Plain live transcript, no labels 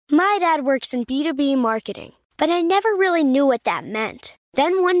My dad works in B2B marketing, but I never really knew what that meant.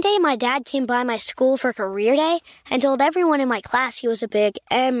 Then one day my dad came by my school for career day and told everyone in my class he was a big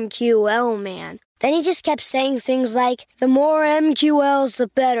MQL man. Then he just kept saying things like, the more MQLs, the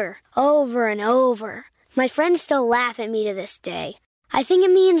better, over and over. My friends still laugh at me to this day. I think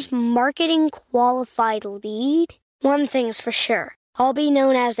it means marketing qualified lead. One thing's for sure. I'll be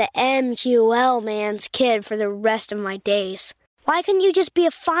known as the MQL man's kid for the rest of my days. Why couldn't you just be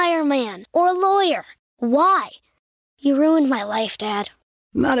a fireman or a lawyer? Why? You ruined my life, Dad.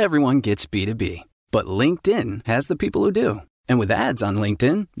 Not everyone gets B2B, but LinkedIn has the people who do. And with ads on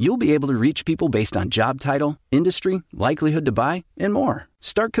LinkedIn, you'll be able to reach people based on job title, industry, likelihood to buy, and more.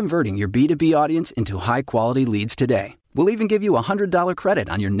 Start converting your B2B audience into high-quality leads today. We'll even give you a $100 credit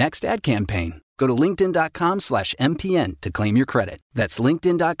on your next ad campaign. Go to linkedin.com/MPN to claim your credit. That's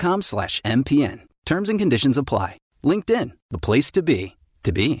linkedin.com/MPN. Terms and conditions apply. LinkedIn, the place to be,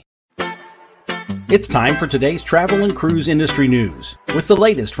 to be. It's time for today's travel and cruise industry news. With the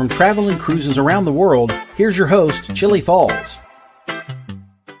latest from travel and cruises around the world, here's your host, Chili Falls. Good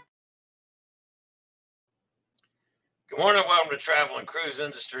morning, welcome to Travel and Cruise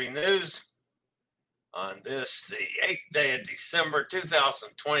Industry News. On this, the 8th day of December,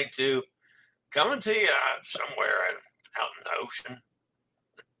 2022, coming to you somewhere out in the ocean.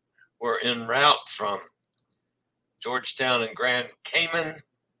 We're en route from Georgetown and Grand Cayman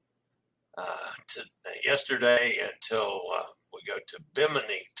to yesterday until we go to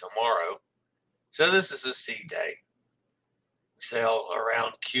Bimini tomorrow. So this is a sea day. We sail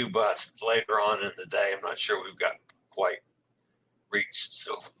around Cuba later on in the day. I'm not sure we've got quite reached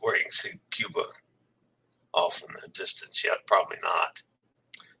so where you can see Cuba off in the distance yet. Probably not.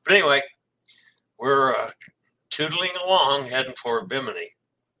 But anyway, we're tootling along, heading for Bimini.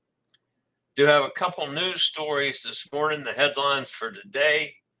 Do have a couple news stories this morning. The headlines for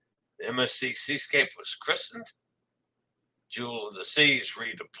today: the MSC Seascape was christened. Jewel of the Seas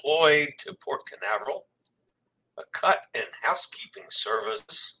redeployed to Port Canaveral. A cut in housekeeping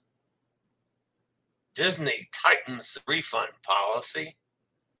service. Disney tightens the refund policy.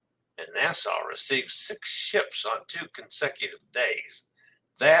 And Nassau receives 6 ships on 2 consecutive days.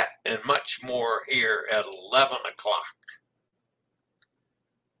 That and much more here at 11 o'clock.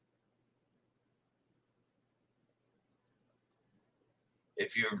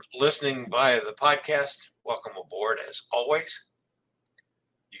 If you're listening via the podcast, welcome aboard as always.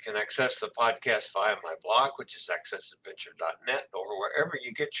 You can access the podcast via my blog, which is accessadventure.net, or wherever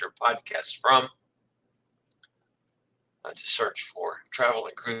you get your podcasts from. Just search for Travel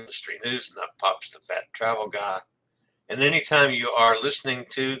and Cruise Industry News, and up pops the Fat Travel Guy. And anytime you are listening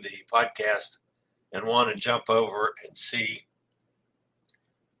to the podcast and want to jump over and see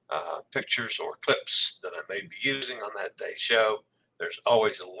pictures or clips that I may be using on that day's show, there's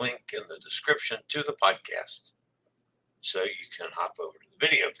always a link in the description to the podcast, so you can hop over to the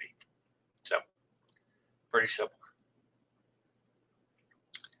video feed. So, pretty simple.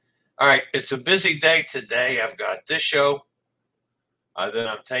 All right, it's a busy day today. I've got this show. Then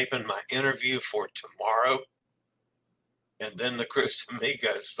I'm taping my interview for tomorrow. And then the Cruise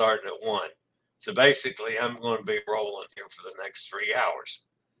Amigos starting at 1. So basically, I'm going to be rolling here for the next 3 hours,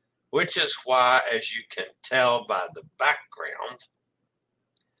 which is why, as you can tell by the background,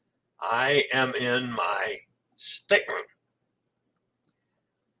 I am in my stateroom.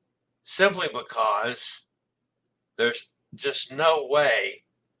 Simply because there's just no way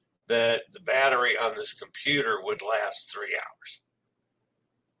that the battery on this computer would last 3 hours.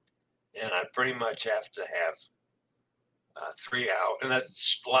 And I pretty much have to have 3 hours, and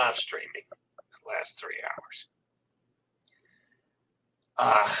that's live streaming, last 3 hours.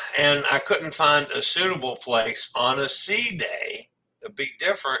 And I couldn't find a suitable place on a sea day. It'd be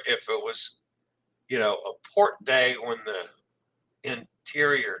different if it was, a port day when the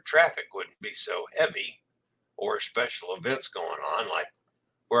interior traffic wouldn't be so heavy, or special events going on, like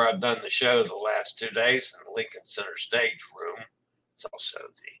where I've done the show the last 2 days in the Lincoln Center stage room. It's also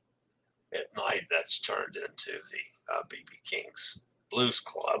at night that's turned into the B.B. King's Blues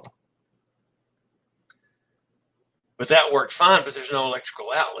Club. But that worked fine, but there's no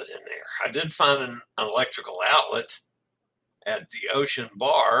electrical outlet in there. I did find an electrical outlet at the Ocean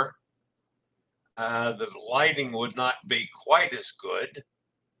Bar. The lighting would not be quite as good,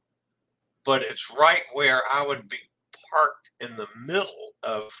 but it's right where I would be parked in the middle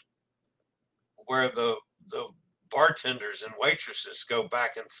of where the bartenders and waitresses go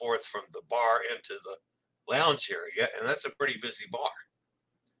back and forth from the bar into the lounge area, and that's a pretty busy bar.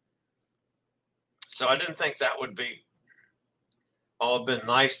 So I didn't think that would be all have been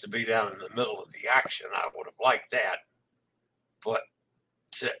nice to be down in the middle of the action. I would have liked that, but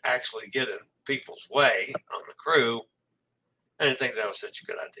to actually get in people's way on the crew. I didn't think that was such a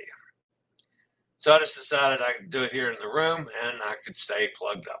good idea. So I just decided I could do it here in the room and I could stay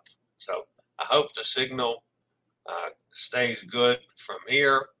plugged up. So I hope the signal stays good from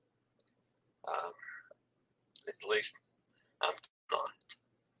here. At least I'm not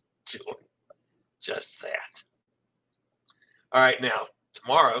doing just that. All right, now,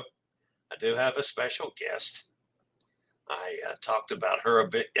 tomorrow I do have a special guest. I talked about her a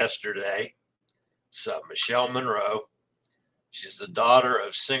bit yesterday. It's Michelle Monroe. She's the daughter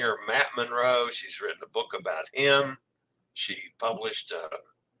of singer Matt Monroe. She's written a book about him. She published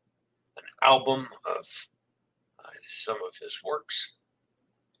an album of some of his works.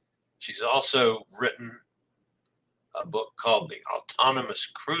 She's also written a book called The Autonomous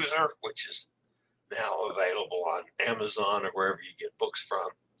Cruiser, which is now available on Amazon or wherever you get books from.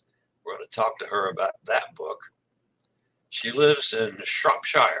 We're going to talk to her about that book. She lives in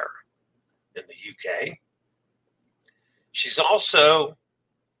Shropshire in the UK. She's also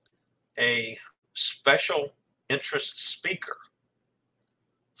a special interest speaker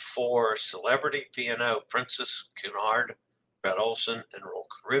for Celebrity P&O Princess Cunard, Fred Olsen, and Royal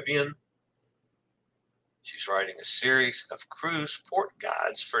Caribbean. She's writing a series of cruise port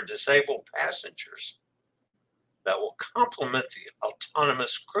guides for disabled passengers that will complement the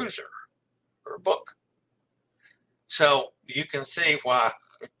Autonomous Cruiser, her book. So you can see why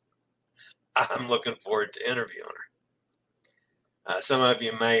I'm looking forward to interviewing her. Some of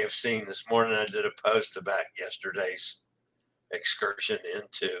you may have seen this morning I did a post about yesterday's excursion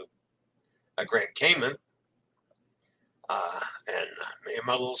into Grand Cayman. And me and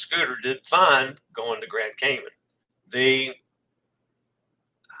my little scooter did fine going to Grand Cayman. The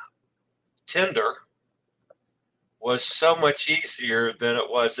tender was so much easier than it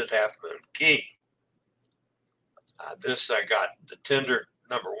was at Half Moon Cay. I got the tender,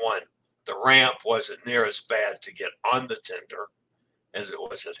 number one, the ramp wasn't near as bad to get on the tender as it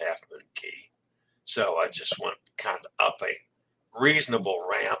was at Half Moon Cay. So I just went kind of up a reasonable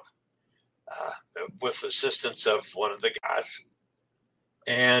ramp with assistance of one of the guys.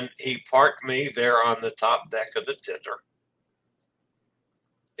 And he parked me there on the top deck of the tender.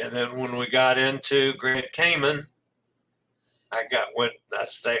 And then when we got into Grand Cayman, I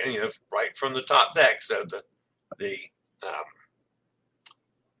stayed right from the top deck. So the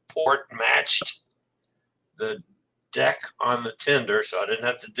port matched the deck on the tender, so I didn't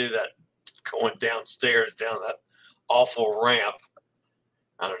have to do that going downstairs down that awful ramp.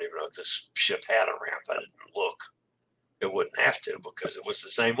 I don't even know if this ship had a ramp. I didn't look. It wouldn't have to because it was the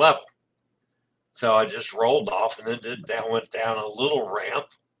same level. So I just rolled off and then went down a little ramp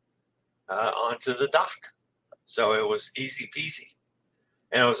onto the dock. So it was easy peasy.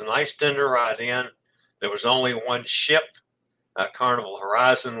 And it was a nice tender ride in. There was only one ship. Carnival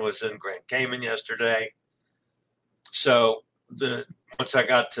Horizon was in Grand Cayman yesterday. So once I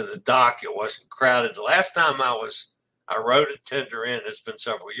got to the dock, it wasn't crowded. The last time I rode a tender in, it's been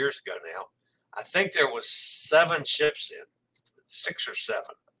several years ago now. I think there was 7 ships in, 6 or 7.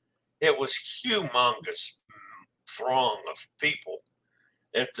 It was humongous throng of people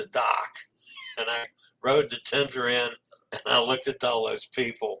at the dock. And I rode the tender in, and I looked at all those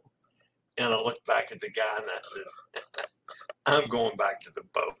people, and I looked back at the guy, and I said, I'm going back to the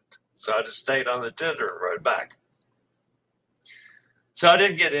boat. So I just stayed on the tender and rode back. So I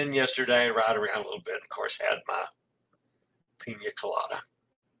did get in yesterday and ride around a little bit. Of course, had my pina colada.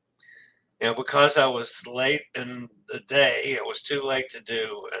 And because I was late in the day, it was too late to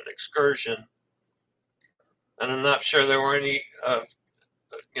do an excursion. And I'm not sure there were any,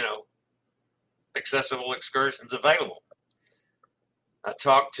 accessible excursions available. I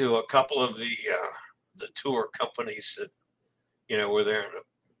talked to a couple of the tour companies that, were there in the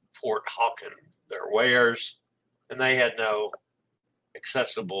port hawking their wares, and they had no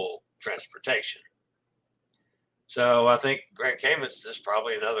accessible transportation. So I think Grand Cayman is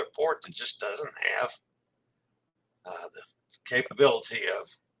probably another port that just doesn't have the capability of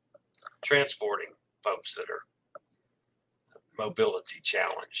transporting folks that are mobility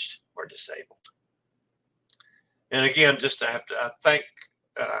challenged or disabled. And again, I thank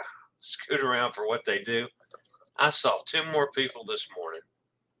Scoot Around for what they do. I saw 2 more people this morning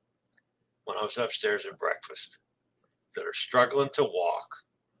when I was upstairs at breakfast that are struggling to walk.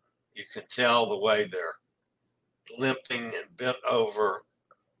 You can tell the way they're limping and bent over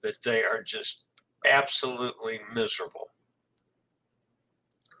that they are just absolutely miserable.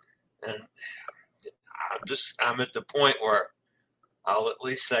 And I'm at the point where I'll at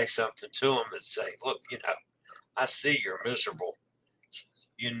least say something to them and say, look, I see you're miserable.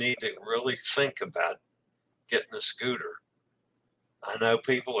 You need to really think about getting a scooter I know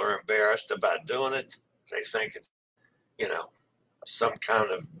people are embarrassed about doing it. They think it's, some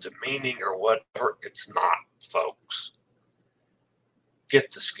kind of demeaning or whatever. It's not, folks.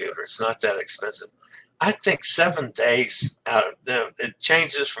 Get the scooter. It's not that expensive. I think 7 days out of them, it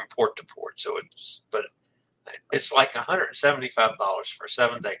changes from port to port. But it's like $175 for a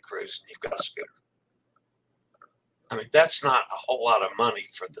 7-day cruise, and you've got a scooter. I mean, that's not a whole lot of money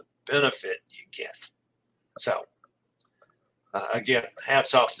for the benefit you get. So, again,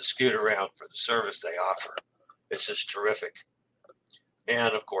 hats off to Scooter Round for the service they offer. It's just terrific.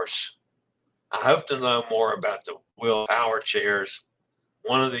 And, of course, I hope to know more about the wheel power chairs.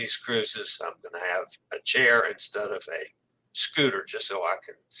 One of these cruises, I'm going to have a chair instead of a scooter just so I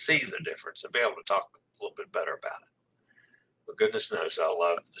can see the difference and be able to talk a little bit better about it. But goodness knows I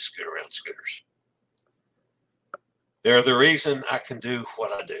love the Scooter Round scooters. They're the reason I can do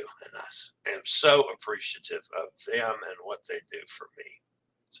what I do, and I am so appreciative of them and what they do for me.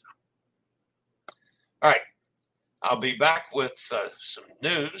 So, all right, I'll be back with some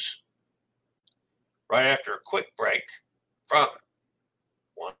news right after a quick break from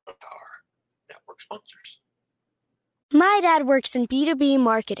one of our network sponsors. My dad works in B2B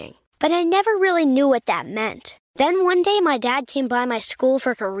marketing, but I never really knew what that meant. Then one day my dad came by my school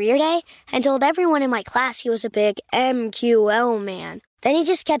for career day and told everyone in my class he was a big MQL man. Then he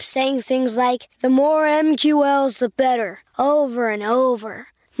just kept saying things like, the more MQLs, the better, over and over.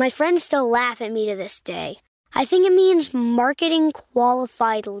 My friends still laugh at me to this day. I think it means marketing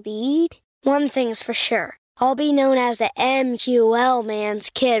qualified lead. One thing's for sure. I'll be known as the MQL man's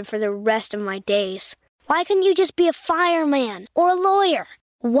kid for the rest of my days. Why couldn't you just be a fireman or a lawyer?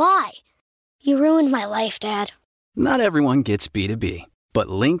 Why? You ruined my life, Dad. Not everyone gets B2B, but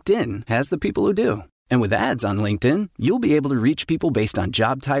LinkedIn has the people who do. And with ads on LinkedIn, you'll be able to reach people based on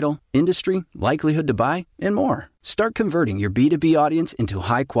job title, industry, likelihood to buy, and more. Start converting your B2B audience into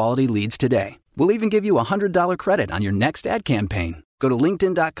high-quality leads today. We'll even give you a $100 credit on your next ad campaign. Go to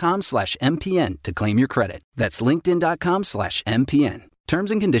linkedin.com/MPN to claim your credit. That's linkedin.com/MPN.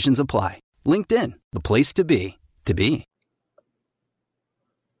 Terms and conditions apply. LinkedIn, the place to be, to be.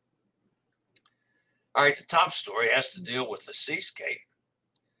 All right, the top story has to deal with the Seascape.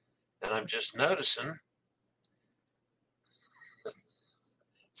 And I'm just noticing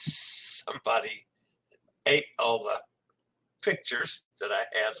somebody ate all the pictures that I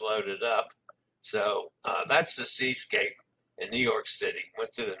had loaded up. So that's the Seascape in New York City.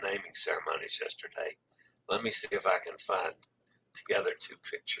 Went through the naming ceremonies yesterday. Let me see if I can find the other 2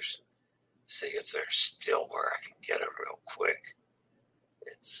 pictures. See if they're still where I can get them real quick.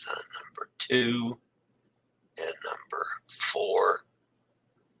 It's number 2 and number 4.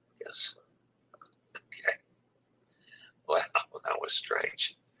 Yes. Okay. Wow, that was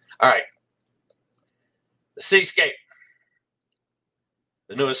strange. All right. The Seascape,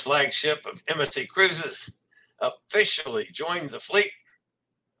 the newest flagship of MSC Cruises, officially joined the fleet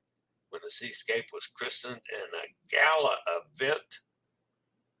when the Seascape was christened in a gala event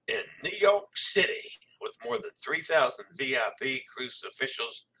in New York City with more than 3,000 VIP cruise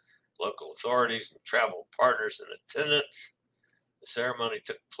officials, local authorities, and travel partners in attendance. The ceremony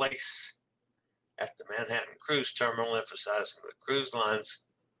took place at the Manhattan Cruise Terminal, emphasizing the cruise line's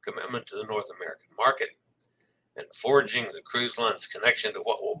commitment to the North American market and forging the cruise line's connection to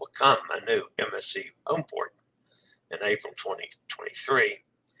what will become a new MSC home port in April 2023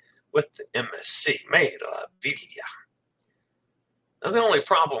 with the MSC Meraviglia. Now, the only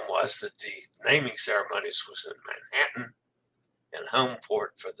problem was that the naming ceremonies was in Manhattan, and home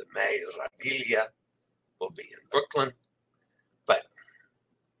port for the Meraviglia will be in Brooklyn, but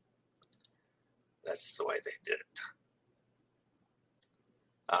that's the way they did it.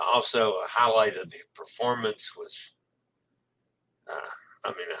 Also, a highlight of the performance was, a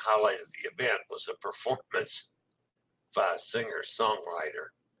highlight of the event was a performance by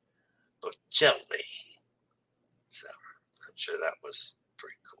singer-songwriter Bocelli. So I'm sure that was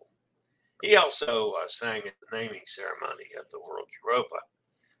pretty cool. He also sang at the naming ceremony of the World Europa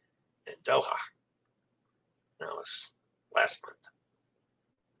in Doha. That was last month.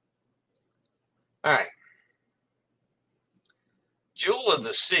 All right. Jewel of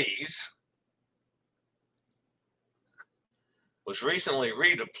the Seas was recently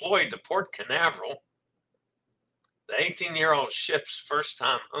redeployed to Port Canaveral. The 18-year-old ship's first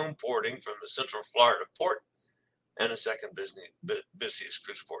time home porting from the Central Florida port and the second busiest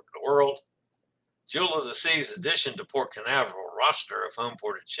cruise port in the world. Jewel of the Sea's addition to Port Canaveral roster of home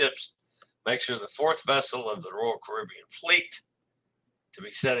ported ships makes her the 4th vessel of the Royal Caribbean Fleet to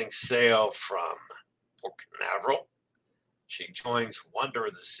be setting sail from Port Canaveral. She joins Wonder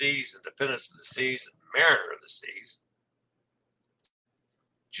of the Seas, Independence of the Seas, and Mariner of the Seas.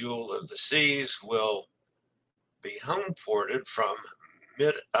 Jewel of the Seas will be home ported from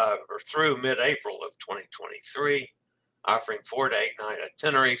through mid-April of 2023, offering 4 to 8 night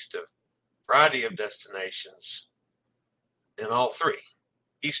itineraries to a variety of destinations in all three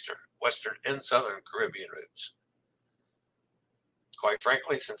Eastern, Western, and Southern Caribbean routes. Quite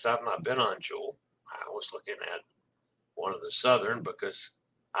frankly, since I've not been on Jewel, I was looking at one of the Southern because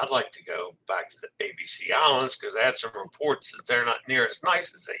I'd like to go back to the ABC Islands because I had some reports that they're not near as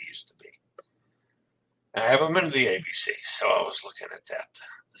nice as they used to be. I haven't been to the ABC, so I was looking at that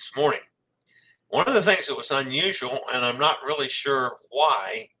this morning. One of the things that was unusual, and I'm not really sure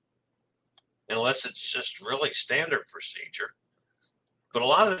why, unless it's just really standard procedure, but a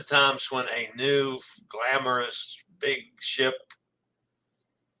lot of the times when a new, glamorous, big ship,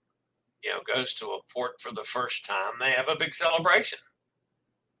 goes to a port for the first time, they have a big celebration.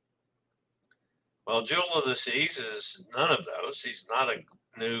 Well, Jewel of the Seas is none of those. He's not a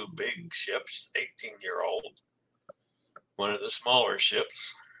new big ship, 18-year-old, one of the smaller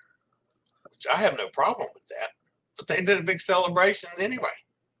ships, which I have no problem with that. But they did a big celebration anyway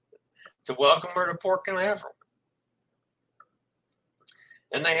to welcome her to Port Canaveral.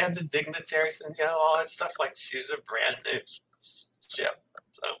 And they had the dignitaries and all that stuff like she's a brand new ship.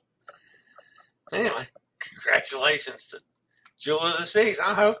 So anyway, congratulations to Jewel of the Seas.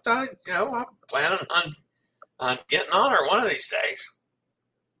 I hope that, I'm planning on getting on her one of these days.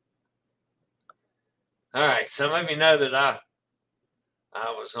 All right, some of you know that I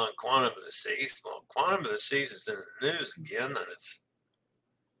was on Quantum of the Seas. Well, Quantum of the Seas is in the news again, and it's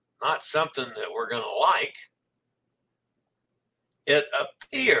not something that we're going to like. It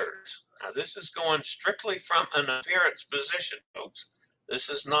appears, now this is going strictly from an appearance position, folks. This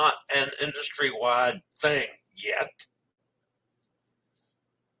is not an industry-wide thing yet.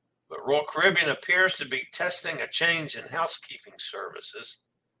 But Royal Caribbean appears to be testing a change in housekeeping services,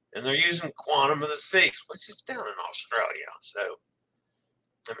 and they're using Quantum of the Seas, which is down in Australia. So,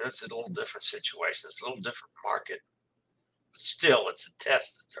 it's a little different situation. It's a little different market. But still, it's a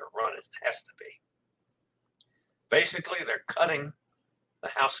test that they're running. It has to be. Basically, they're cutting the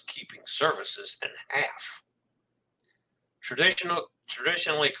housekeeping services in half.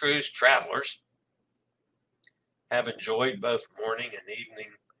 Traditionally, cruise travelers have enjoyed both morning and evening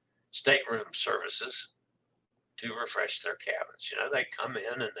stateroom services to refresh their cabins. They come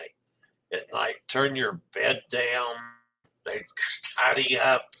in and they, at night, turn your bed down. They tidy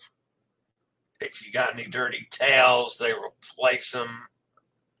up. If you got any dirty towels, they replace them.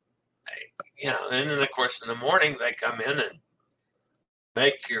 And then, of course, in the morning, they come in and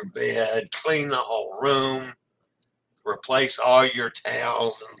make your bed, clean the whole room, replace all your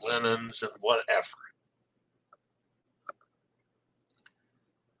towels and linens and whatever.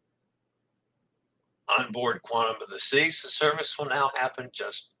 On board Quantum of the Seas, the service will now happen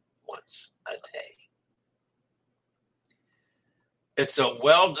just once a day. It's a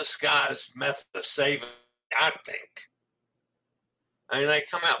well-disguised method of saving, I think. They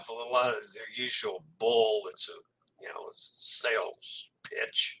come out with a lot of their usual bull. It's a sales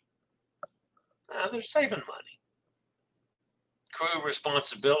pitch. They're saving money. Crew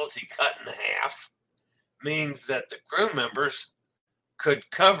responsibility cut in half means that the crew members could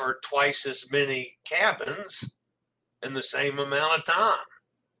cover twice as many cabins in the same amount of time.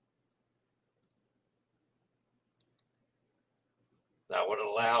 That would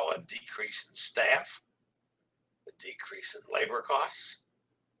allow a decrease in staff, a decrease in labor costs.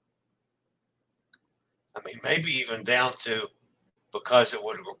 Maybe even down to, because it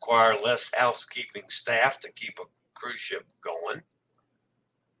would require less housekeeping staff to keep a cruise ship going,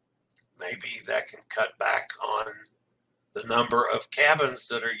 maybe that can cut back on the number of cabins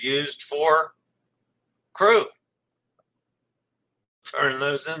that are used for crew. Turn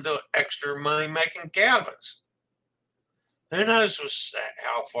those into extra money-making cabins. Who knows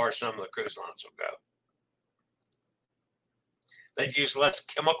how far some of the cruise lines will go. They'd use less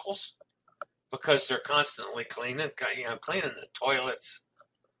chemicals because they're constantly cleaning the toilets,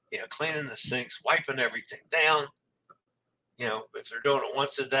 cleaning the sinks, wiping everything down. If they're doing it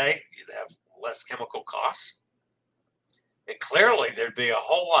once a day, you'd have less chemical costs. And clearly there'd be a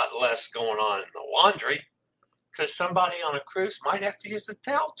whole lot less going on in the laundry because somebody on a cruise might have to use the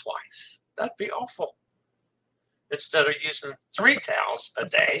towel twice. That'd be awful. Instead of using 3 towels a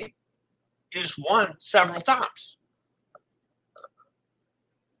day, use one several times.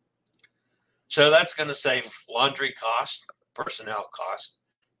 So that's going to save laundry costs, personnel costs,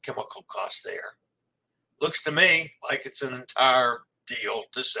 chemical costs there. Looks to me like it's an entire deal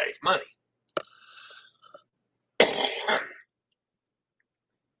to save money.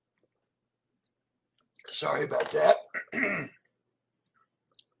 Sorry about that.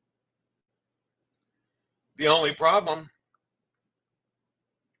 The only problem,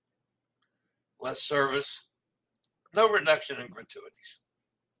 less service, no reduction in gratuities.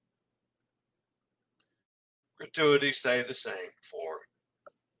 Gratuities stay the same for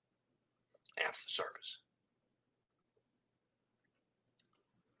half the service.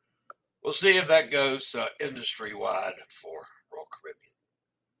 We'll see if that goes industry-wide for Royal Caribbean.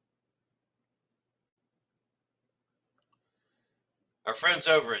 Our friends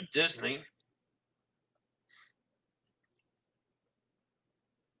over at Disney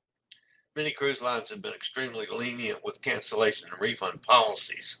many cruise lines have been extremely lenient with cancellation and refund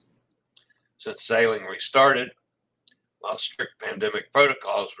policies since sailing restarted. While strict pandemic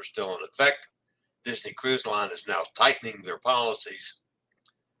protocols were still in effect, Disney Cruise Line is now tightening their policies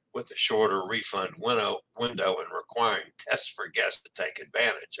with a shorter refund window and requiring tests for guests to take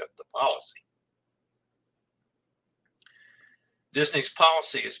advantage of the policy. Disney's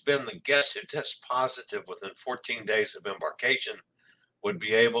policy has been the guests who test positive within 14 days of embarkation would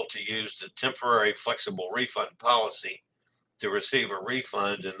be able to use the temporary flexible refund policy to receive a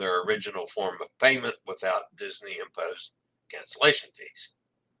refund in their original form of payment without Disney-imposed cancellation fees.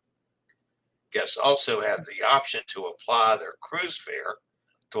 Guests also have the option to apply their cruise fare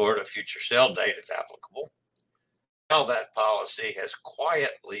toward a future sail date if applicable. Now that policy has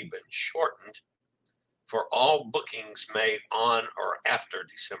quietly been shortened for all bookings made on or after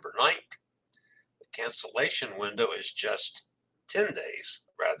December 9th. The cancellation window is just 10 days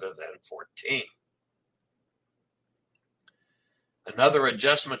rather than 14. Another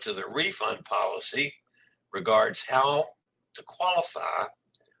adjustment to the refund policy regards how to qualify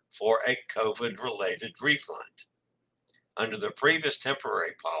for a COVID-related refund. Under the previous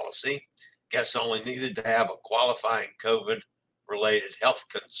temporary policy, guests only needed to have a qualifying COVID-related health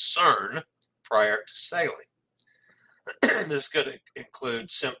concern prior to sailing. This could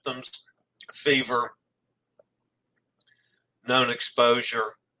include symptoms, fever, known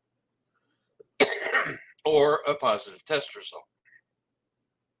exposure, or a positive test result.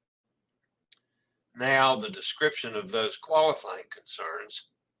 Now, the description of those qualifying concerns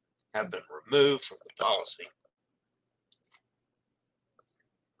have been removed from the policy.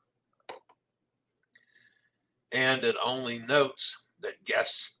 And it only notes that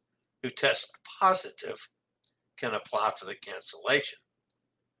guests who test positive can apply for the cancellation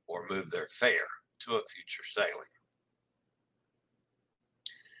or move their fare to a future sailing.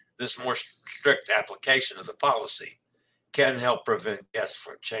 This more strict application of the policy can help prevent guests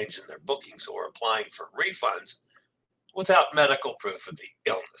from changing their bookings or applying for refunds without medical proof of the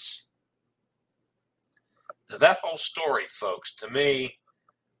illness. Now, that whole story, folks, to me,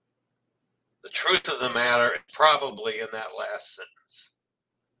 the truth of the matter is probably in that last sentence.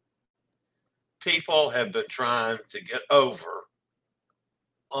 People have been trying to get over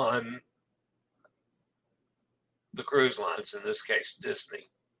on the cruise lines, in this case Disney,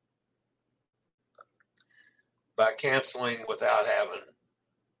 by canceling without having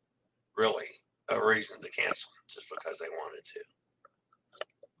really a reason to cancel, just because they wanted to.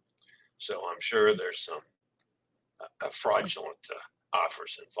 So I'm sure there's some fraudulent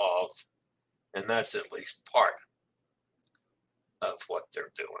offers involved, and that's at least part of what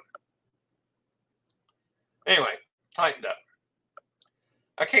they're doing. Anyway, tightened up.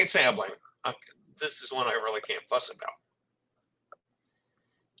 I can't say I blame them. This is one I really can't fuss about.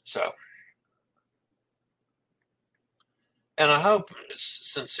 So, and I hope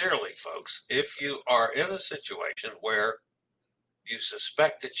sincerely, folks, if you are in a situation where you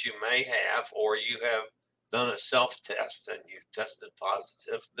suspect that you may have, or you have done a self-test and you tested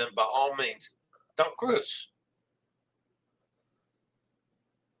positive, then by all means, don't cruise.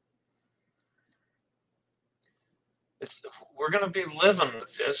 We're going to be living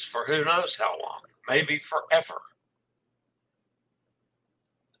with this for who knows how long, maybe forever.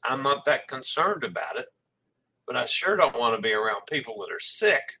 I'm not that concerned about it, but I sure don't want to be around people that are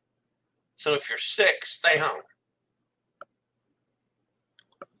sick. So if you're sick, stay home.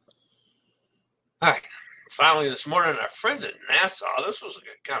 All right. Finally, this morning, our friends at NASA, this was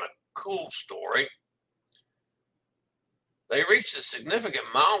a kind of cool story. They reached a significant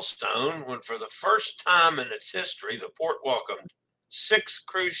milestone when, for the first time in its history, the port welcomed 6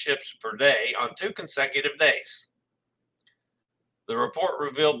 cruise ships per day on 2 consecutive days. The report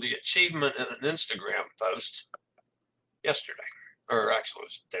revealed the achievement in an Instagram post yesterday, or actually it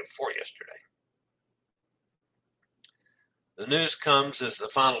was the day before yesterday. The news comes as the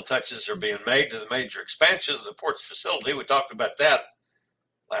final touches are being made to the major expansion of the port's facility. We talked about that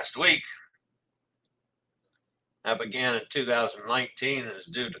last week. That began in 2019 and is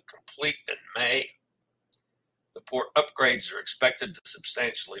due to complete in May. The port upgrades are expected to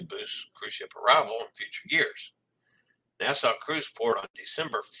substantially boost cruise ship arrival in future years. Nassau Cruise Port on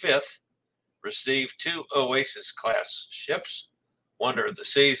December 5th received 2 Oasis-class ships, Wonder of the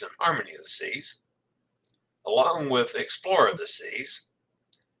Seas and Harmony of the Seas, along with Explorer of the Seas,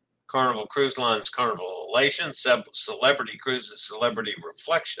 Carnival Cruise Line's Carnival Elation, Celebrity Cruises Celebrity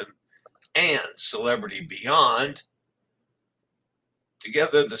Reflection, and Celebrity Beyond.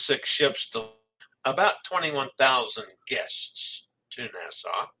 Together, the 6 ships delivered about 21,000 guests to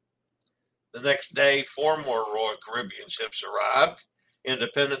Nassau. The next day, 4 more Royal Caribbean ships arrived: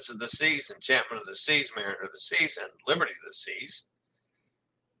 Independence of the Seas, Enchantment of the Seas, Mariner of the Seas, and Liberty of the Seas.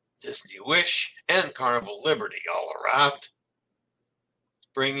 Disney Wish and Carnival Liberty all arrived,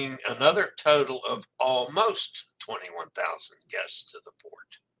 bringing another total of almost 21,000 guests to the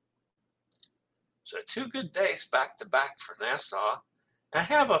port. So 2 good days back to back for Nassau. I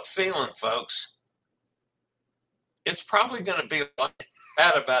have a feeling, folks, it's probably going to be like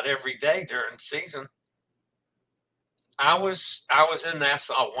that about every day during the season. I was in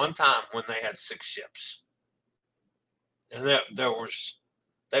Nassau one time when they had 6 ships, and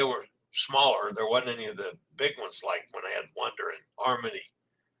they were smaller. There wasn't any of the big ones like when they had Wonder and Harmony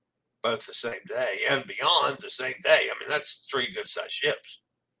both the same day, and Beyond the same day. I mean, that's 3 good-sized ships.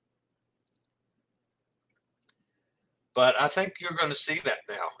 But I think you're going to see that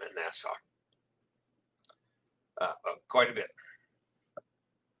now in Nassau. Quite a bit.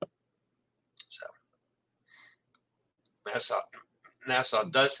 So Nassau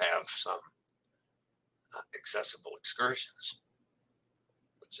does have some accessible excursions,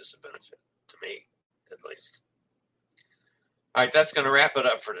 which is a benefit to me, at least. All right, that's going to wrap it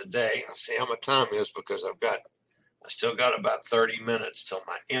up for today. I'll see how my time is because I still got about 30 minutes till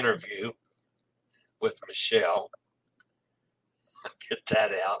my interview with Michelle. I'll get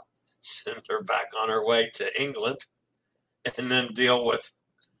that out, send her back on her way to England, and then deal with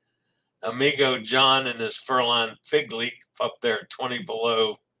amigo John and his fur-lined fig leaf up there at 20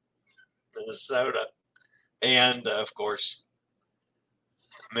 below Minnesota. And, of course,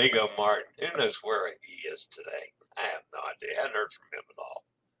 amigo Martin. Who knows where he is today? I have no idea. I hadn't heard from him at all.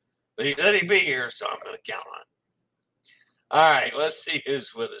 But he said he'd be here, so I'm going to count on it. All right, let's see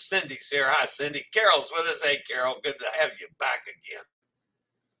who's with us. Cindy's here. Hi, Cindy. Carol's with us. Hey, Carol, good to have you back again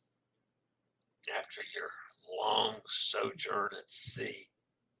after your long sojourn at sea.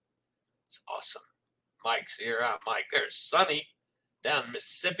 It's awesome. Mike's here. Hi, Mike. There's Sonny down in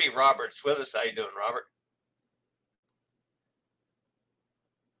Mississippi. Robert's with us. How you doing, Robert?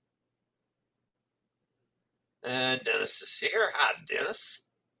 And Dennis is here. Hi, Dennis.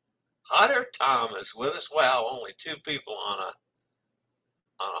 Hotter Tom is with us. Wow, only 2 people on a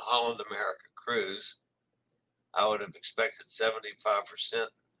Holland America cruise. I would have expected 75%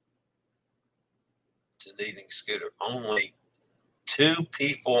 to needing scooter. Only 2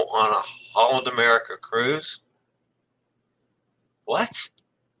 people on a Holland America cruise? What?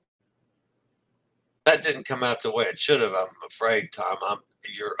 That didn't come out the way it should have, I'm afraid, Tom.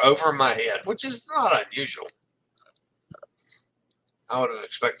 You're over my head, which is not unusual. I would have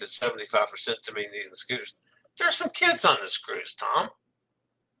expected 75% to be needing scooters. There's some kids on this cruise, Tom.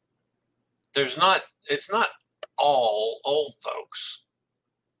 It's not all old folks.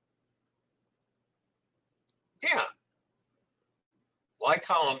 Yeah. Like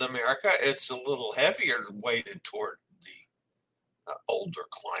Holland America, it's a little heavier weighted toward the older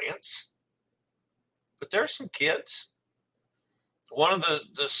clients. But there's some kids. One of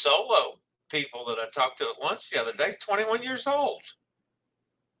the solo people that I talked to at lunch the other day, 21 years old.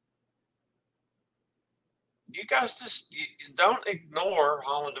 You guys you don't ignore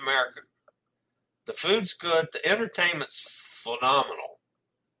Holland America. The food's good. The entertainment's phenomenal.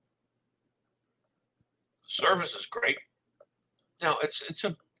 The service is great. Now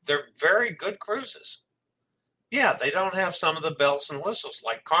they're very good cruises. Yeah, they don't have some of the bells and whistles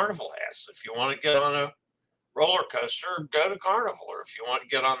like Carnival has. If you want to get on a roller coaster, go to Carnival. Or if you want to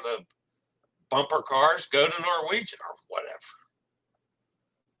get on the bumper cars, go to Norwegian or whatever.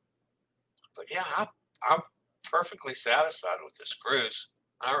 But yeah, I'm perfectly satisfied with this cruise.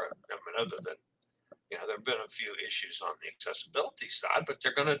 I mean, other than, there have been a few issues on the accessibility side, but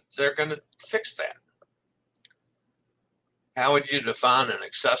they're gonna fix that. How would you define an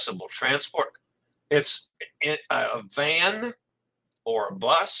accessible transport? It's a van or a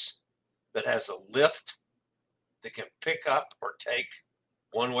bus that has a lift that can pick up or take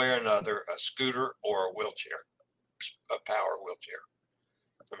one way or another a scooter or a wheelchair, a power wheelchair.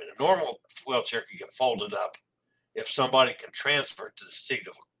 I mean, a normal wheelchair can get folded up if somebody can transfer it to the seat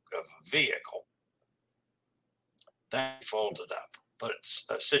of a vehicle. That folded up. But it's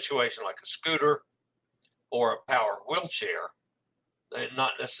a situation like a scooter or a power wheelchair. They're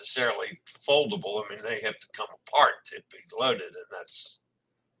not necessarily foldable. I mean, they have to come apart to be loaded, and that's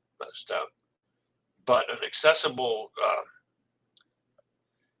messed up. But an accessible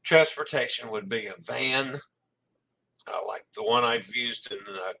transportation would be a van, like the one I've used in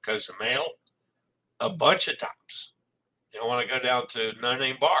Cozumel a bunch of times. I want to go down to No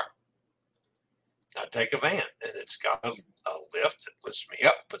Name Bar. I take a van, and it's got a lift that lifts me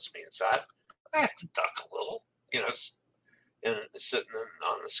up, puts me inside. I have to duck a little, and sitting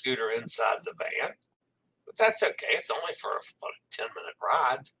on the scooter inside the van. But that's okay. It's only for about a 10-minute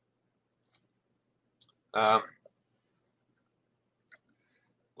ride.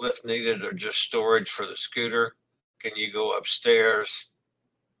 Lift needed or just storage for the scooter? Can you go upstairs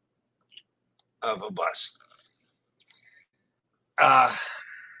of a bus?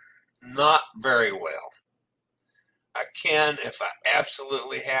 Not very well. I can if I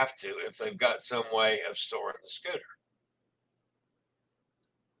absolutely have to, if they've got some way of storing the scooter.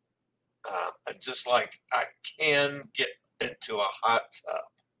 Just like I can get into a hot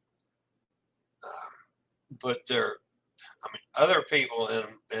tub. But other people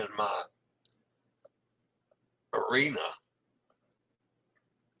in my arena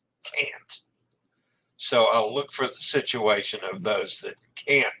can't. So I'll look for the situation of those that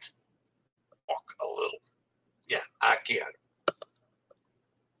can't walk a little. Yeah, I can.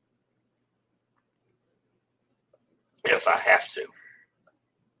 If I have to.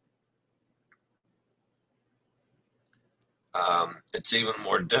 It's even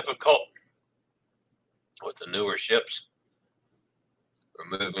more difficult with the newer ships,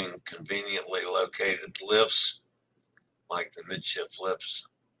 removing conveniently located lifts like the midship lifts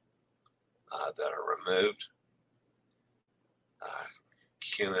that are removed.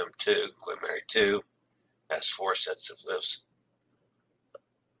 QM2, Queen Mary 2 has 4 sets of lifts.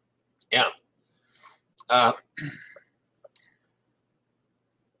 Yeah.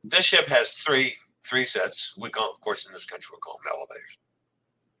 This ship has three sets. We call, of course, in this country, we call them elevators.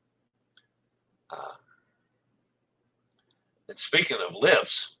 And speaking of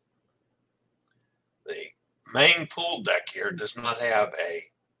lifts, the main pool deck here does not have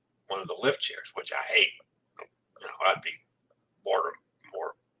one of the lift chairs, which I hate. I'd be more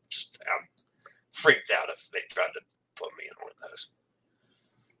I'm freaked out if they tried to put me in one of those.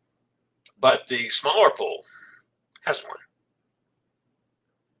 But the smaller pool has one.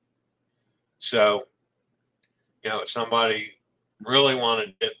 So, if somebody really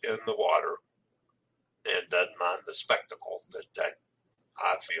wanted to get in the water and doesn't mind the spectacle that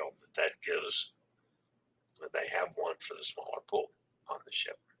I feel that gives, that they have one for the smaller pool on the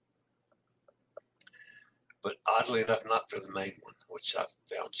ship. But oddly enough, not for the main one, which I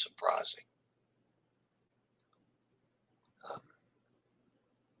found surprising.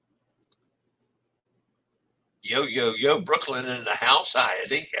 Yo, Brooklyn in the house. Hi,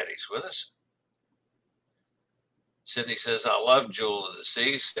 Eddie. Eddie's with us. Cindy says, I love Jewel of the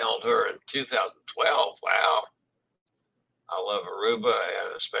Sea. Sailed her in 2012. Wow. I love Aruba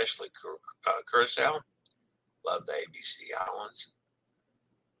and especially Curacao. Love the ABC Islands.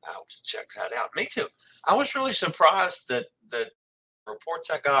 I'll have to check that out. Me too. I was really surprised that the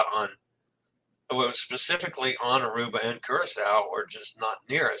reports I got specifically on Aruba and Curacao were just not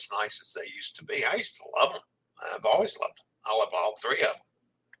near as nice as they used to be. I used to love them. I've always loved them. I love all 3 of them.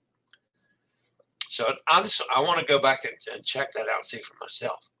 So I want to go back and check that out and see for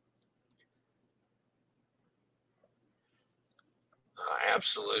myself.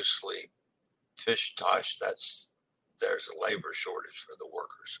 Absolutely pish tosh. There's a labor shortage for the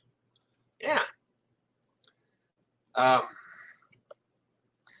workers. Yeah.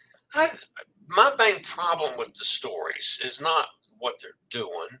 My main problem with the stories is not what they're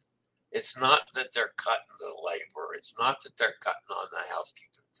doing. It's not that they're cutting the labor. It's not that they're cutting on the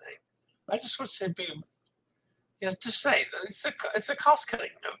housekeeping thing. I just want to be, to say that it's a cost cutting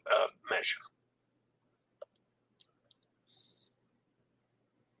measure.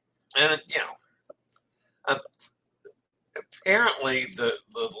 And apparently the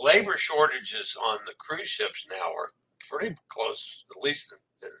labor shortages on the cruise ships now are pretty close, at least in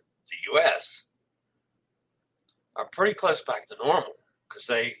the U.S., are pretty close back to normal because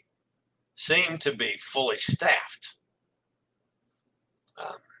they seem to be fully staffed.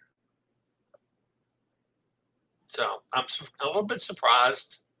 So I'm a little bit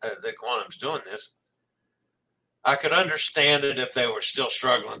surprised that Quantum's doing this. I could understand it if they were still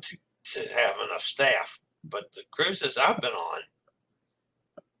struggling to have enough staff, but the cruises I've been on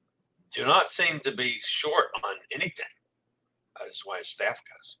do not seem to be short on anything as far as staff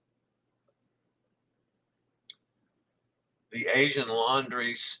goes. The Asian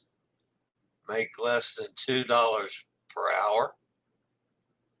laundries make less than $2 per hour.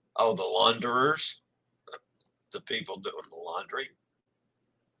 Oh, the launderers, the people doing the laundry.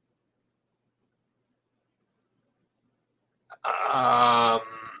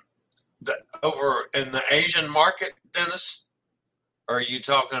 Over in the Asian market, Dennis, or are you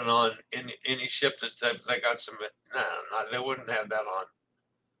talking on any ship that they got some? No, they wouldn't have that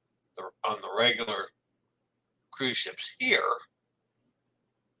on the regular cruise ships here,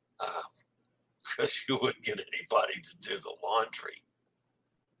 because you wouldn't get anybody to do the laundry.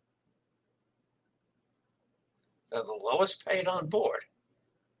 They're the lowest paid on board.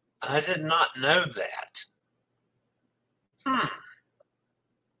 I did not know that.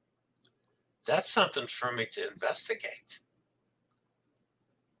 That's something for me to investigate.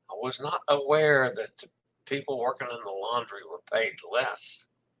 I was not aware that the people working in the laundry were paid less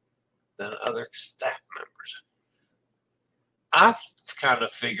than other staff members. I kind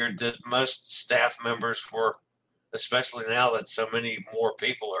of figured that most staff members were, especially now that so many more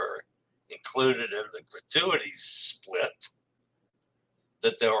people are included in the gratuities split,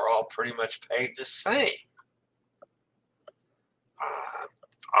 that they were all pretty much paid the same.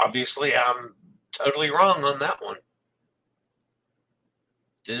 Obviously, I'm totally wrong on that one.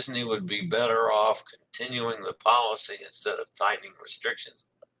 Disney would be better off continuing the policy instead of tightening restrictions.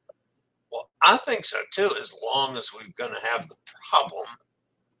 Well, I think so too, as long as we're going to have the problem.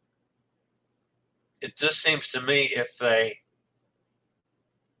 It just seems to me if they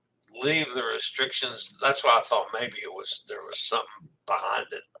leave the restrictions, that's why I thought maybe there was something behind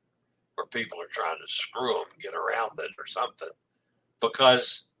it where people are trying to screw them, get around it or something.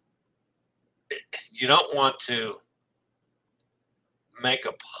 Because you don't want to make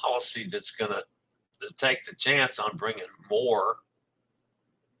a policy that's going to take the chance on bringing more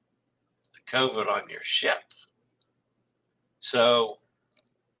COVID on your ship. So,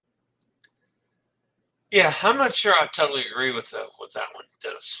 yeah, I'm not sure I totally agree with that one,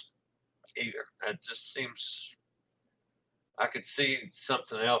 Dennis, either. It just seems I could see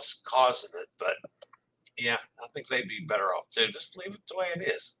something else causing it, but yeah, I think they'd be better off too. Just leave it the way it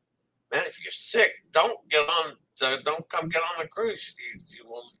is. Man, if you're sick, don't come get on a cruise.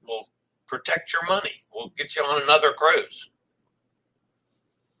 We'll protect your money. We'll get you on another cruise.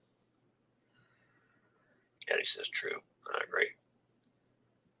 Eddie says true. I agree.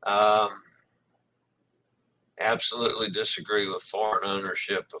 Absolutely disagree with foreign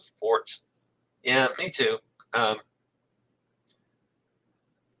ownership of ports. Yeah, me too. I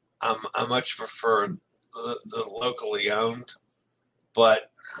much prefer the locally owned,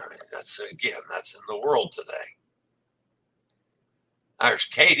 but I mean, that's in the world today. There's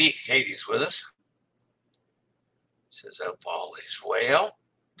Katie. Katie's with us. Says, oh, Paulie's well.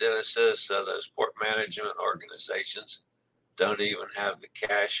 Dennis says those port management organizations don't even have the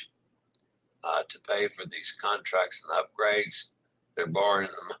cash to pay for these contracts and upgrades. They're borrowing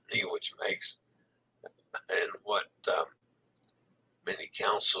the money, which makes and what many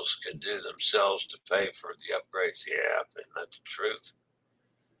councils could do themselves to pay for the upgrades. Yeah, and that's the truth.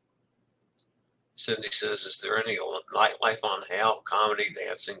 Cindy says, is there any nightlife on Hale? Comedy,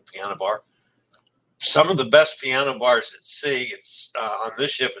 dancing, piano bar? Some of the best piano bars at sea, it's on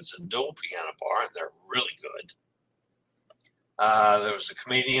this ship, it's a dual piano bar, and they're really good. There was a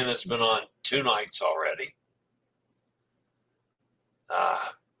comedian that's been on 2 nights already.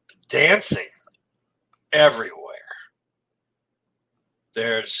 Dancing everywhere.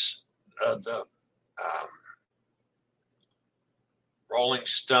 There's the Rolling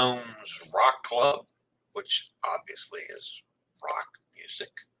Stones Rock Club, which obviously is rock music.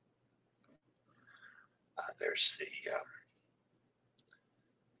 There's the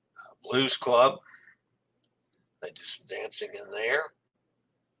Blues Club. They do some dancing in there.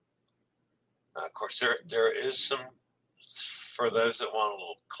 Of course, there is some, for those that want a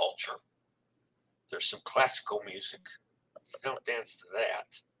little culture, there's some classical music. You don't dance to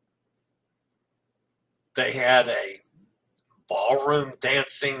that. They had a ballroom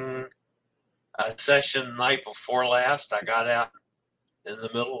dancing session night before last. I got out in the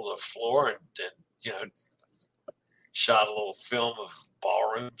middle of the floor and shot a little film of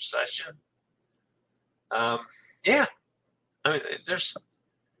ballroom session. Yeah, I mean, there's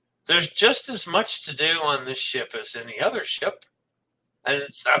just as much to do on this ship as any other ship, and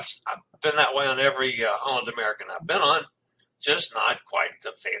I've been that way on every Holland American I've been on, just not quite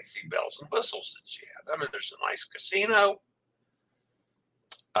the fancy bells and whistles that you have. I mean, there's a nice casino,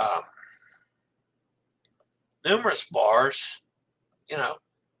 numerous bars, and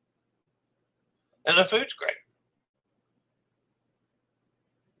the food's great.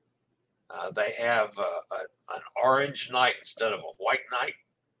 They have an orange night instead of a white night.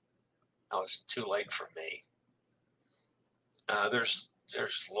 That was too late for me.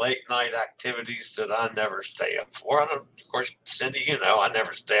 There's late night activities that I never stay up for. Of course, Cindy, I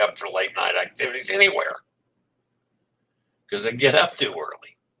never stay up for late night activities anywhere because I get up too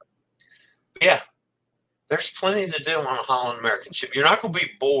early. But yeah, there's plenty to do on a Holland American ship. You're not going to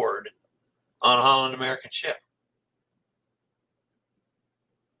be bored on a Holland American ship.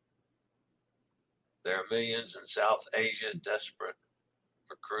 There are millions in South Asia desperate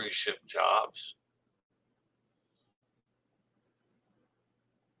for cruise ship jobs.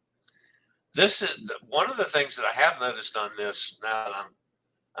 This is one of the things that I have noticed on this. Now that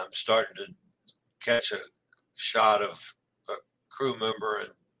I'm starting to catch a shot of a crew member and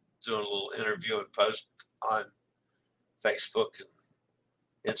doing a little interview and post on Facebook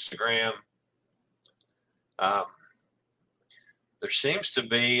and Instagram. There seems to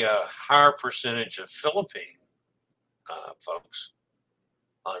be a higher percentage of Philippine folks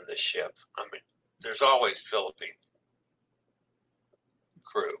on this ship. I mean, there's always Philippine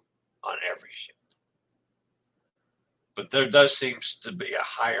crew on every ship. But there does seem to be a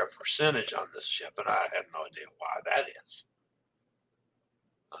higher percentage on this ship, and I have no idea why that is.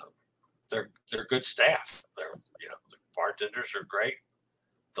 They're good staff. The bartenders are great.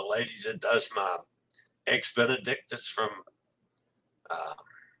 The lady that does my eggs Benedict is from the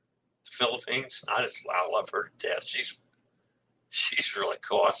Philippines. I love her to death. She's really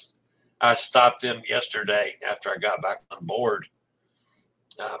cool. I stopped in yesterday after I got back on board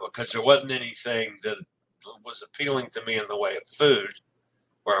because there wasn't anything that was appealing to me in the way of food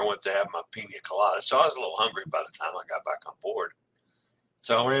where I went to have my pina colada. So I was a little hungry by the time I got back on board.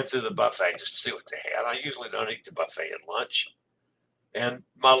 So I ran through the buffet just to see what they had. I usually don't eat the buffet at lunch. And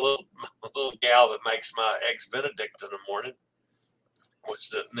my little gal that makes my eggs Benedict in the morning was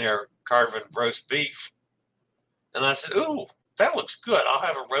sitting there carving roast beef. And I said, "Ooh, that looks good. I'll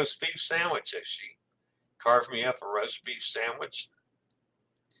have a roast beef sandwich." And she carved me up a roast beef sandwich.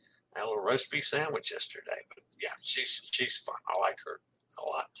 I had a little roast beef sandwich yesterday. But yeah, she's fun. I like her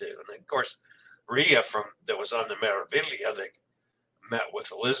a lot too. And then, of course, Rhea that was on the Meraviglia that met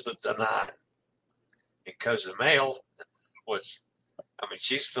with Elizabeth and I in Cozumel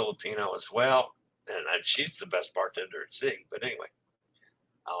she's Filipino as well, and she's the best bartender at sea. But anyway,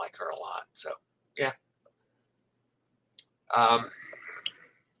 I like her a lot. So, yeah. A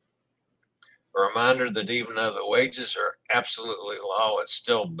reminder that even though the wages are absolutely low, it's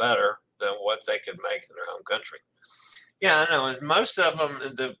still better than what they could make in their home country. Yeah, I know. And most of them,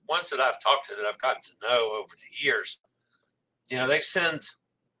 the ones that I've talked to that I've gotten to know over the years, they send,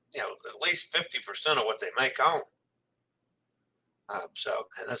 at least 50% of what they make home.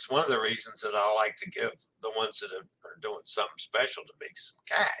 And that's one of the reasons that I like to give the ones that are doing something special to me some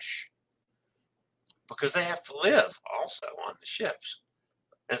cash, because they have to live also on the ships.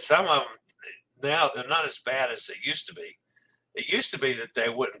 And some of them now, they're not as bad as they used to be. It used to be that they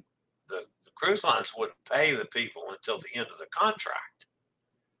wouldn't, the cruise lines wouldn't pay the people until the end of the contract,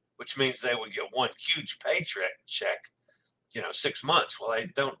 which means they would get one huge paycheck, 6 months. Well, they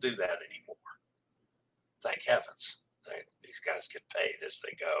don't do that anymore. Thank heavens. These guys get paid as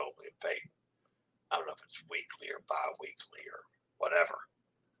they go. They paid, I don't know if it's weekly or bi-weekly or whatever.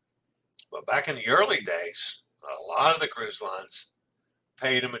 But back in the early days, a lot of the cruise lines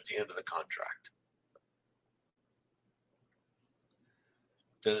paid them at the end of the contract.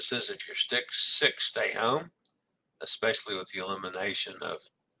 Then it says if you're sick, stay home, especially with the elimination of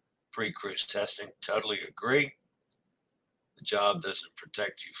pre-cruise testing. Totally agree. The job doesn't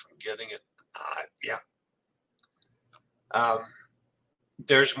protect you from getting it. Yeah.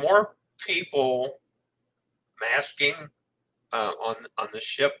 There's more people masking on the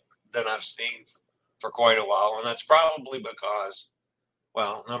ship than I've seen for quite a while, and that's probably because,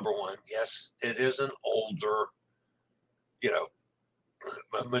 well, number one, yes, it is an older,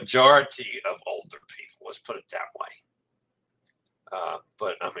 a majority of older people. Let's put it that way.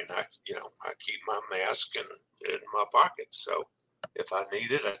 But I mean, I keep my mask in my pocket, so if I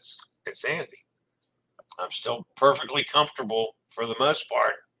need it, it's handy. I'm still perfectly comfortable for the most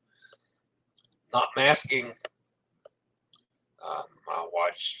part, not masking. I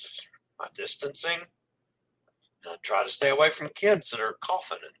watch my distancing, and I try to stay away from kids that are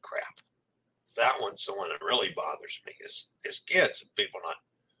coughing and crap. That one's the one that really bothers me is kids and people not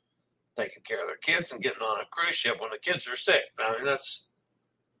taking care of their kids and getting on a cruise ship when the kids are sick. I mean,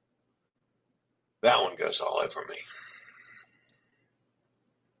 that one goes all over me.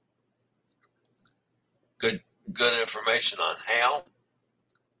 Good information on Hal.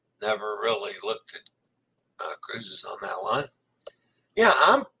 Never really looked at cruises on that line. Yeah,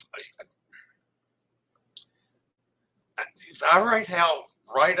 I rate Hal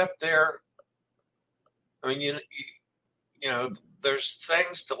right up there. I mean, you know, there's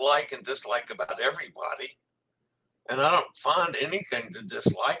things to like and dislike about everybody. And I don't find anything to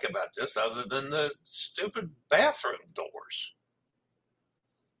dislike about this other than the stupid bathroom doors.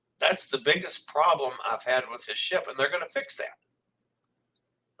 That's the biggest problem I've had with this ship, and they're going to fix that.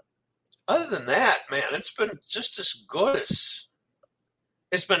 Other than that, man, it's been just as good as,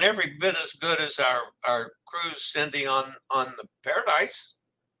 it's been every bit as good as our cruise Cindy on the Paradise.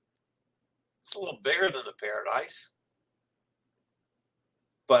 It's a little bigger than the Paradise,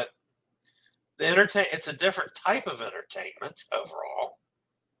 but it's a different type of entertainment overall,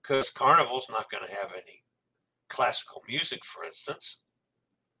 because Carnival's not going to have any classical music, for instance.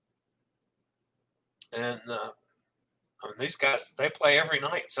 And I mean, these guys, they play every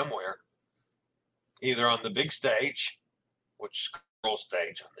night somewhere, either on the big stage, which is the girl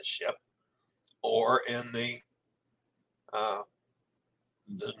stage on the ship, or in the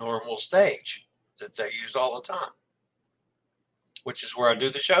normal stage that they use all the time, which is where I do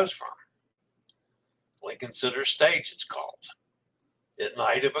the shows from. Lincoln Center Stage, it's called. At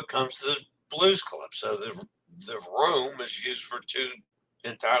night, it becomes the Blues Club. So the room is used for two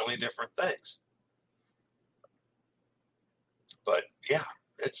entirely different things. But yeah,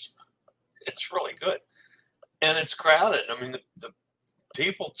 it's really good, and it's crowded. I mean, the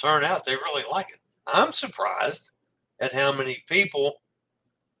people turn out; they really like it. I'm surprised at how many people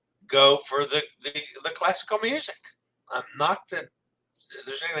go for the classical music. I'm not that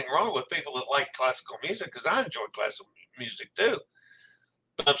there's anything wrong with people that like classical music, because I enjoy classical music too.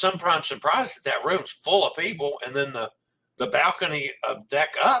 But I'm sometimes surprised that room's full of people, and then the balcony of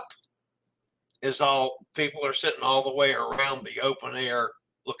deck up is all people are sitting all the way around the open air,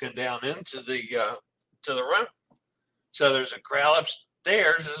 looking down into the to the room. So there's a crowd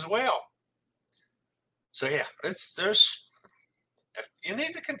upstairs as well. So yeah, you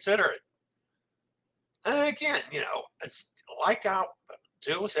need to consider it. And again, you know, it's like I'll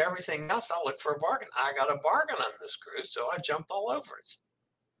do with everything else. I'll look for a bargain. I got a bargain on this cruise, so I jumped all over it.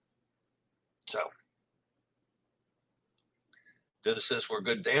 So Dennis says we're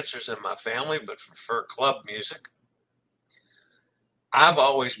good dancers in my family, but prefer club music. I've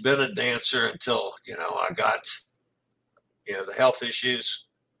always been a dancer until, you know, I got, you know, the health issues.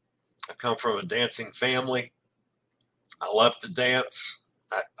 I come from a dancing family. I love to dance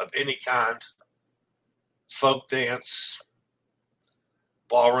of any kind. Folk dance,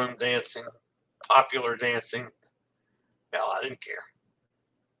 ballroom dancing, popular dancing. Hell, I didn't care.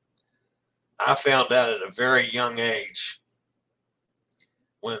 I found out at a very young age,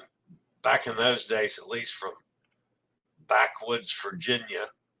 when back in those days, at least from backwoods Virginia,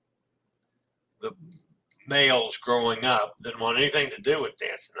 the males growing up didn't want anything to do with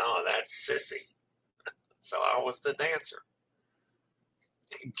dancing. Oh, that's sissy. So I was the dancer.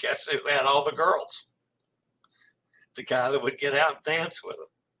 And guess who had all the girls? The guy that would get out and dance with them.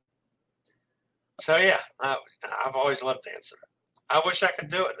 So yeah, I've always loved dancing. I wish I could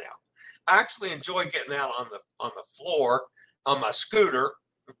do it now. I actually enjoy getting out on the floor on my scooter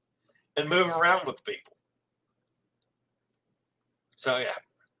and move around with people. So yeah,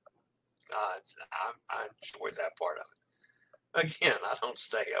 I enjoy that part of it. Again, I don't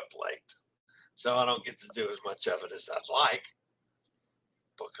stay up late, so I don't get to do as much of it as I'd like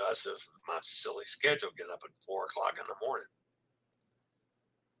because of my silly schedule. Get up at 4 o'clock in the morning.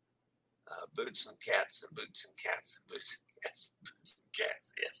 Boots and cats and boots and cats and boots and cats and boots and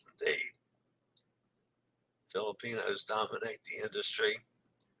cats. Yes, indeed. Filipinos dominate the industry,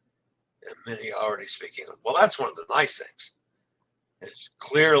 and many already speaking. Well, that's one of the nice things. Is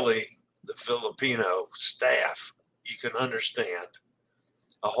clearly the Filipino staff you can understand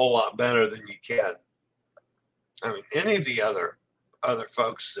a whole lot better than you can. I mean, any of the other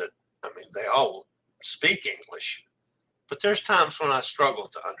folks that, I mean, they all speak English, but there's times when I struggle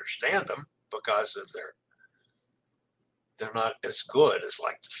to understand them because of they're not as good as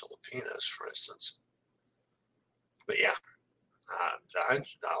like the Filipinos, for instance. But yeah, I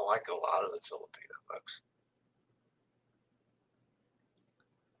like a lot of the Filipino folks.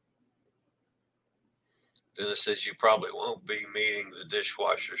 Dennis says you probably won't be meeting the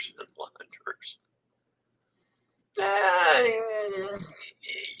dishwashers and laundress.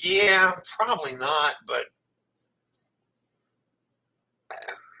 Yeah, probably not, but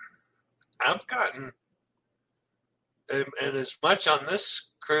I've gotten, and as much on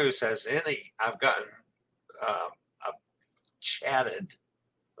this cruise as any, I've gotten, I've chatted,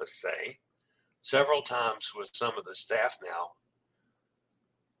 let's say, several times with some of the staff now.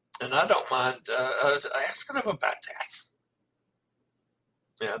 And I don't mind asking them about that.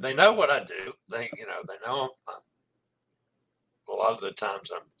 Yeah, they know what I do. They know I'm a lot of the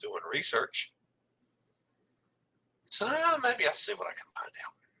times I'm doing research. So maybe I'll see what I can find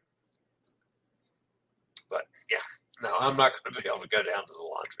out. But yeah, no, I'm not going to be able to go down to the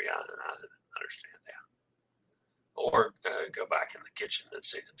laundry. I understand that. Or go back in the kitchen and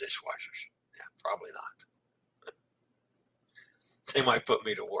see the dishwashers. Yeah, probably not. They might put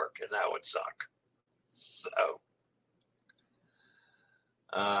me to work, and that would suck. So,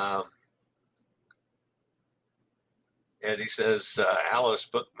 Eddie says, Alice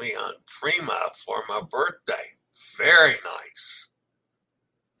booked me on Prima for my birthday. Very nice.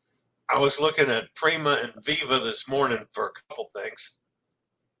 I was looking at Prima and Viva this morning for a couple things.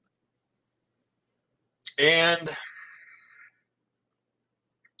 And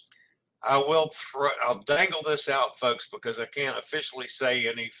I'll dangle this out, folks, because I can't officially say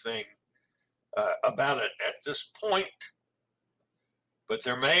anything about it at this point. But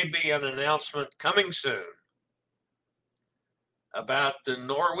there may be an announcement coming soon about the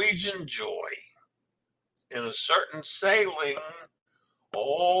Norwegian Joy in a certain sailing.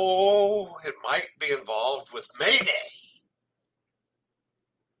 Oh, it might be involved with Mayday.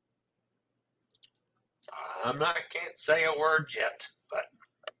 Can't say a word yet, but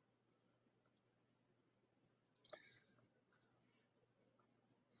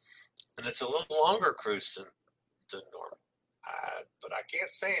and it's a little longer cruise than normal. But I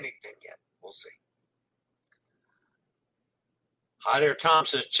can't say anything yet. We'll see. Hi there, Tom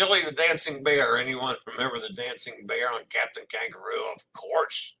says, Chili the Dancing Bear. Anyone remember the Dancing Bear on Captain Kangaroo? Of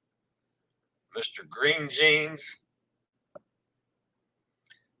course. Mr. Green Jeans.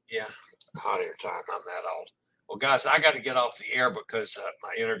 Yeah, hi there, Tom. I'm that old. Well, guys, I got to get off the air because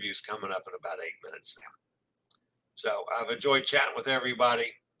my interview's coming up in about 8 minutes now. So I've enjoyed chatting with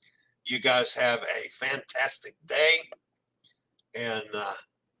everybody. You guys have a fantastic day. And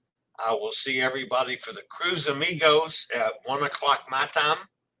I will see everybody for the Cruise Amigos at 1 o'clock my time.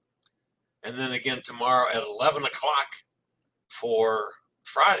 And then again tomorrow at 11 o'clock for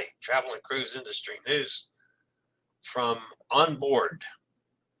Friday, Travel and Cruise Industry News from on board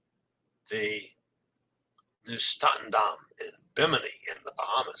the New Statendam in Bimini in the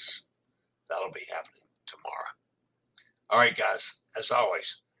Bahamas. That'll be happening tomorrow. All right, guys, as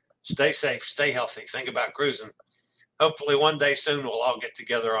always, stay safe, stay healthy, think about cruising. Hopefully one day soon we'll all get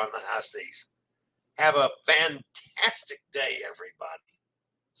together on the high seas. Have a fantastic day, everybody.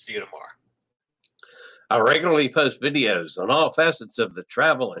 See you tomorrow. I regularly post videos on all facets of the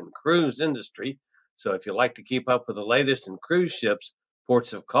travel and cruise industry. So if you like to keep up with the latest in cruise ships,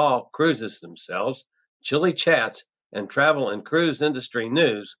 ports of call, cruises themselves, chilly chats, and travel and cruise industry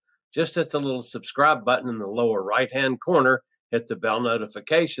news, just hit the little subscribe button in the lower right-hand corner. Hit the bell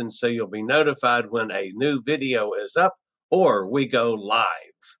notification so you'll be notified when a new video is up or we go live.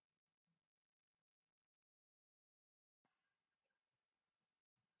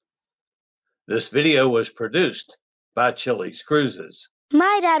 This video was produced by Chili's Cruises.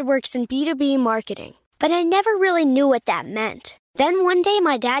 My dad works in B2B marketing, but I never really knew what that meant. Then one day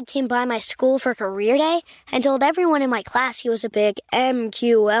my dad came by my school for career day and told everyone in my class he was a big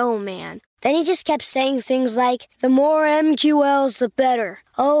MQL man. Then he just kept saying things like, the more MQLs, the better,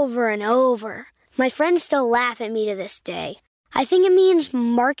 over and over. My friends still laugh at me to this day. I think it means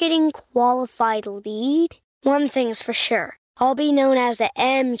marketing qualified lead. One thing's for sure. I'll be known as the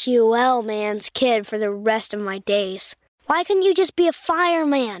MQL man's kid for the rest of my days. Why couldn't you just be a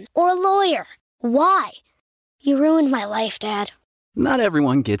fireman or a lawyer? Why? You ruined my life, Dad. Not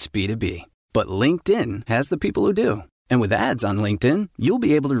everyone gets B2B, but LinkedIn has the people who do. And with ads on LinkedIn, you'll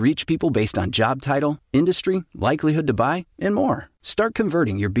be able to reach people based on job title, industry, likelihood to buy, and more. Start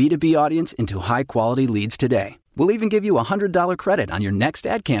converting your B2B audience into high-quality leads today. We'll even give you a $100 credit on your next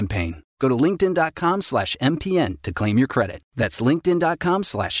ad campaign. Go to linkedin.com/MPN to claim your credit. That's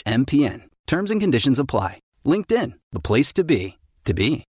linkedin.com/MPN. Terms and conditions apply. LinkedIn, the place to be.